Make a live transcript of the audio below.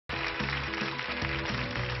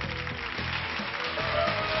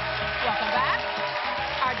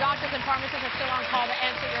and pharmacists are still on call to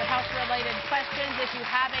answer your health-related questions. If you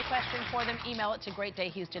have a question for them, email it to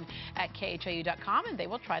greatdayhouston@khou.com, and they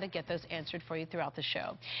will try to get those answered for you throughout the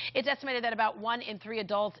show. It's estimated that about 1 in 3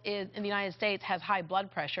 adults in the United States has high blood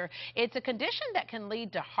pressure. It's a condition that can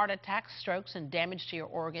lead to heart attacks, strokes, and damage to your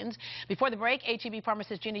organs. Before the break, HEB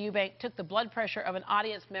pharmacist Gina Eubank took the blood pressure of an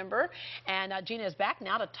audience member, and Gina is back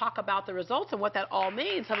now to talk about the results and what that all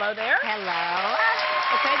means. Hello there. Hello.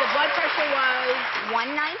 Okay, the blood pressure was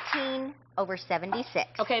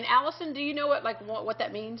 119/76. Okay, and Allison, do you know what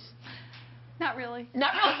that means? Not really.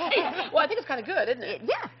 Not really. Well, I think it's kind of good, isn't it?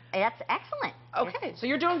 Yeah, that's excellent. Okay, so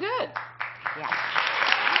you're doing good. Yeah.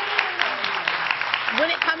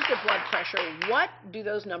 When it comes to blood pressure, what do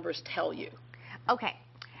those numbers tell you? Okay,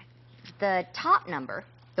 the top number,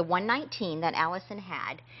 the 119 that Allison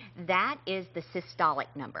had, that is the systolic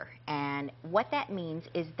number. And what that means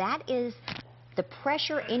is that is the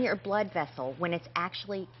pressure in your blood vessel when it's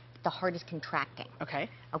actually the heart is contracting. Okay.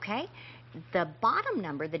 Okay? The bottom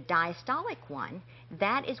number, the diastolic one,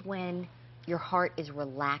 that is when your heart is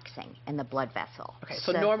relaxing in the blood vessel. Okay,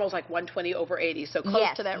 so normal is like 120/80, so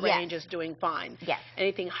close to that range is doing fine. Yes.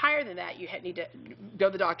 Anything higher than that, you need to go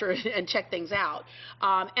to the doctor and check things out.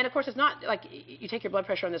 And of course, it's not like you take your blood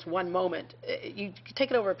pressure on this one moment. You take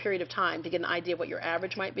it over a period of time to get an idea of what your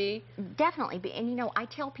average might be. Definitely. And you know, I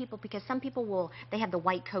tell people, because some people they have the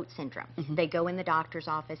white coat syndrome. Mm-hmm. They go in the doctor's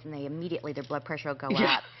office and they immediately, their blood pressure will go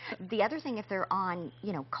up. The other thing, if they're on,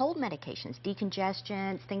 you know, cold medications,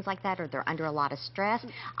 decongestants, things like that, or they're under a lot of stress.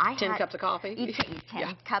 10 cups of coffee. You take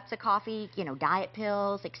 10 cups of coffee, you know, diet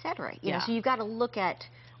pills, etc. You know, so you've got to look at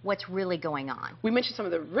what's really going on. We mentioned some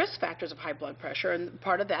of the risk factors of high blood pressure, and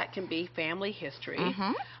part of that can be family history.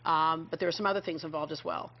 But there are some other things involved as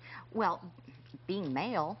well. Well, being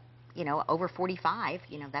male, you know, over 45,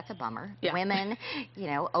 you know, that's a bummer. Yeah. Women, you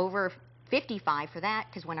know, over 55 for that,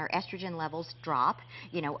 because when our estrogen levels drop,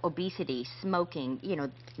 you know, obesity, smoking, you know,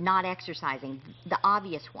 not exercising, the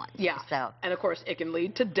obvious ones. Yeah. So. And of course, it can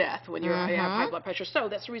lead to death when you have high blood pressure. So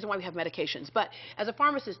that's the reason why we have medications. But as a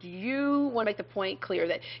pharmacist, you want to make the point clear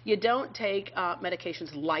that you don't take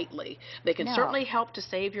medications lightly. They can certainly help to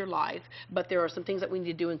save your life, but there are some things that we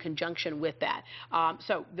need to do in conjunction with that.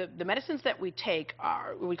 So the medicines that we take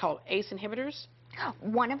are what we call ACE inhibitors.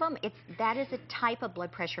 One of them, that is a type of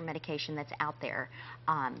blood pressure medication that's out there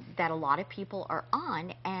that a lot of people are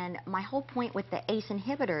on. And my whole point with the ACE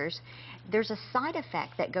inhibitors, there's a side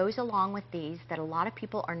effect that goes along with these that a lot of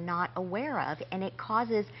people are not aware of, and it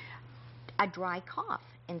causes a dry cough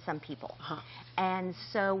in some people. And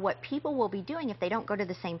so what people will be doing if they don't go to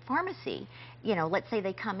the same pharmacy, you know, let's say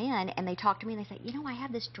they come in and they talk to me and they say, you know, I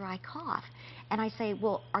have this dry cough. And I say,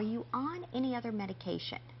 well, are you on any other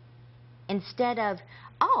medication? Instead of,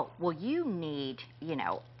 oh, well, you need, you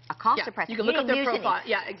know, a cough suppressant. You can look up their profile.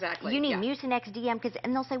 Yeah, exactly. You need Mucinex DM,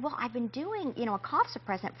 and they'll say, well, I've been doing, you know, a cough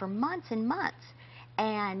suppressant for months and months.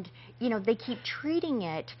 And, you know, they keep treating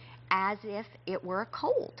it as if it were a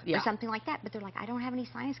cold or something like that. But they're like, I don't have any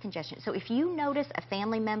sinus congestion. So if you notice a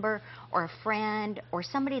family member or a friend or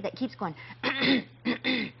somebody that keeps going,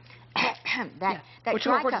 which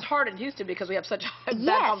of course is hard in Houston because we have such bad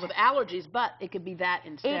problems with allergies, but it could be that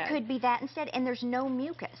instead. It could be that instead, and there's no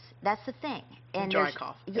mucus. That's the thing. And dry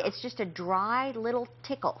cough. It's just a dry little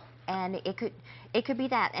tickle, and it could be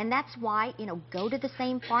that. And that's why, you know, go to the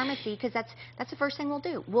same pharmacy, because that's the first thing we'll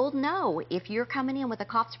do. We'll know if you're coming in with a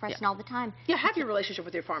cough suppressant all the time. Yeah, have your relationship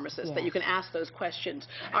with your pharmacist that you can ask those questions.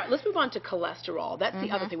 All right, let's move on to cholesterol. That's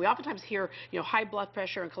the other thing. We oftentimes hear, you know, high blood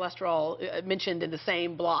pressure and cholesterol mentioned in the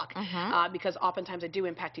same block because oftentimes they do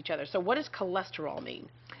impact each other. So what does cholesterol mean?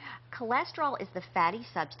 Cholesterol is the fatty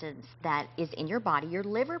substance that is in your body. Your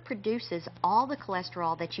liver produces all the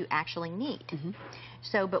cholesterol that you actually need.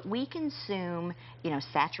 So, but we consume, you know,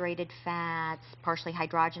 saturated fats, partially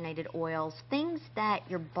hydrogenated oils, things that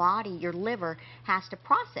your body, your liver, has to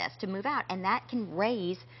process to move out, and that can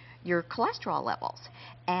raise your cholesterol levels.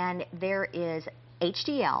 And there is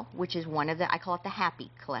HDL, which is one of the, I call it the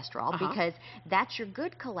happy cholesterol, because that's your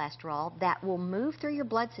good cholesterol that will move through your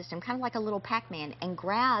blood system, kind of like a little Pac-Man, and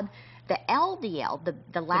grab the LDL,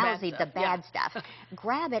 the lousy, the bad stuff,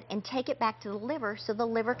 grab it and take it back to the liver so the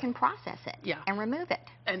liver can process it and remove it.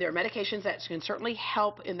 And there are medications that can certainly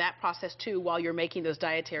help in that process too while you're making those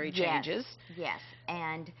dietary changes. Yes,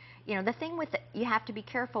 and you know, the thing with you have to be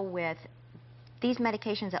careful with these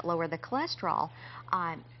medications that lower the cholesterol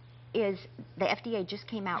is the FDA just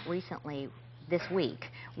came out recently this week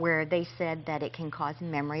where they said that it can cause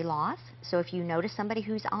memory loss. So if you notice somebody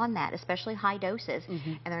who's on that, especially high doses,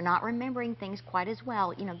 and they're not remembering things quite as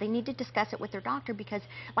well, you know, they need to discuss it with their doctor, because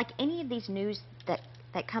like any of these news that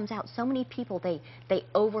that comes out, so many people, they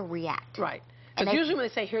overreact. Right. And Because usually when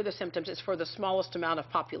they say here are the symptoms, it's for the smallest amount of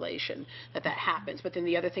population that happens. But then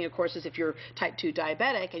the other thing, of course, is if you're type 2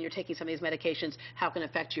 diabetic and you're taking some of these medications, how it can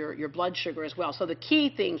affect your blood sugar as well. So the key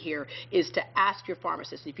thing here is to ask your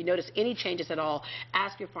pharmacist. And if you notice any changes at all,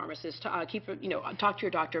 ask your pharmacist. Talk to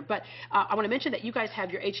your doctor. But I want to mention that you guys have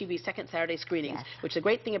your HEV second Saturday screenings, Yes. which the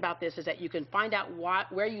great thing about this is that you can find out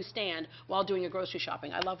where you stand while doing your grocery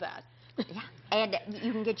shopping. I love that. Yeah, and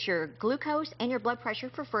you can get your glucose and your blood pressure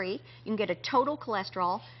for free. You can get a total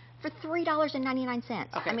cholesterol for $3.99.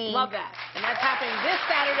 Okay, I mean, love that. And that's happening this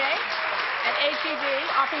Saturday at HEB,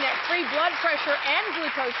 offering that free blood pressure and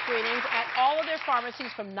glucose screenings at all of their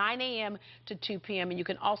pharmacies from 9 a.m. to 2 p.m. And you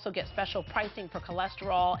can also get special pricing for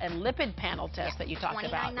cholesterol and lipid panel tests that you talked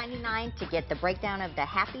about. $29.99 to get the breakdown of the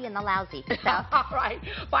happy and the lousy stuff. All right.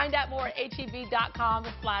 Find out more at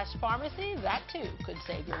heb.com/pharmacy. That, too, could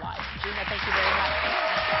save your life. Gina, thank you very much.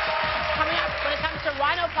 Coming up, when it comes to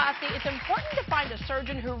rhinoplasty, it's important to find a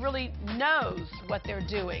surgeon who really knows what they're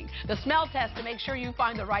doing. The smell test to make sure you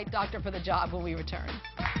find the right doctor for the job when we return.